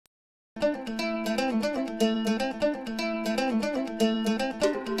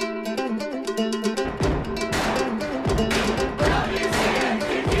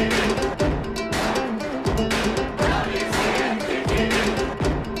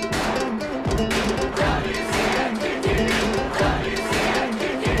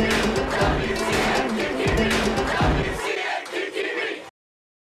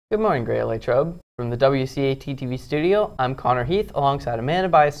morning, Great Latrobe. From the WCAT TV studio, I'm Connor Heath alongside Amanda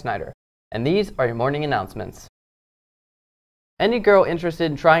Bias-Snyder, and these are your morning announcements. Any girl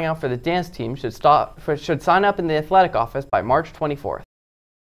interested in trying out for the dance team should sign up in the athletic office by March 24th.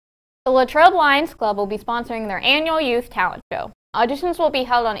 The Latrobe Lions Club will be sponsoring their annual youth talent show. Auditions will be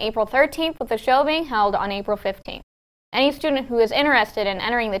held on April 13th, with the show being held on April 15th. Any student who is interested in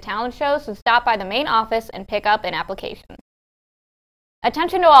entering the talent show should stop by the main office and pick up an application.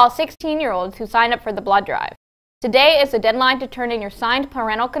 Attention to all 16-year-olds who signed up for the blood drive. Today is the deadline to turn in your signed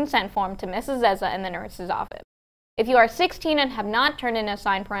parental consent form to Mrs. Zeza in the nurse's office. If you are 16 and have not turned in a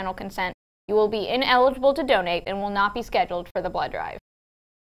signed parental consent, you will be ineligible to donate and will not be scheduled for the blood drive.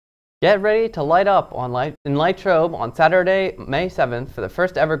 Get ready to light up in Latrobe on Saturday, May 7th for the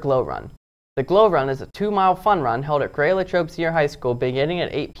first ever Glow Run. The Glow Run is a 2-mile fun run held at Great Latrobe Senior High School beginning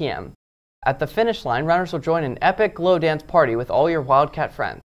at 8 p.m. At the finish line, runners will join an epic glow dance party with all your Wildcat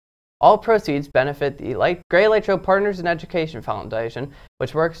friends. All proceeds benefit the Great Latrobe Partners in Education Foundation,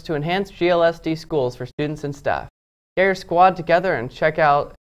 which works to enhance GLSD schools for students and staff. Get your squad together and check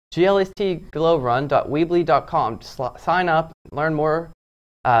out glstglowrun.weebly.com to sign up and learn more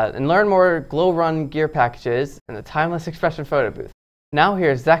Glow Run gear packages and the Timeless Expression photo booth. Now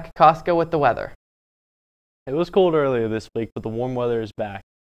here's Zach Koska with the weather. It was cold earlier this week, but the warm weather is back.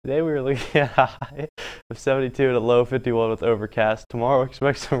 Today we were looking at a high of 72 and a low of 51 with overcast. Tomorrow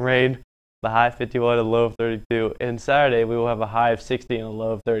expect some rain, the high of 51 and a low of 32. And Saturday we will have a high of 60 and a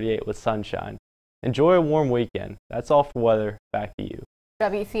low of 38 with sunshine. Enjoy a warm weekend. That's all for weather. Back to you.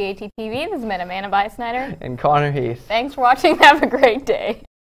 WCAT TV, this has been Amanda Bias-Snyder And Connor Heath. Thanks for watching. Have a great day.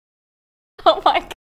 Oh my God.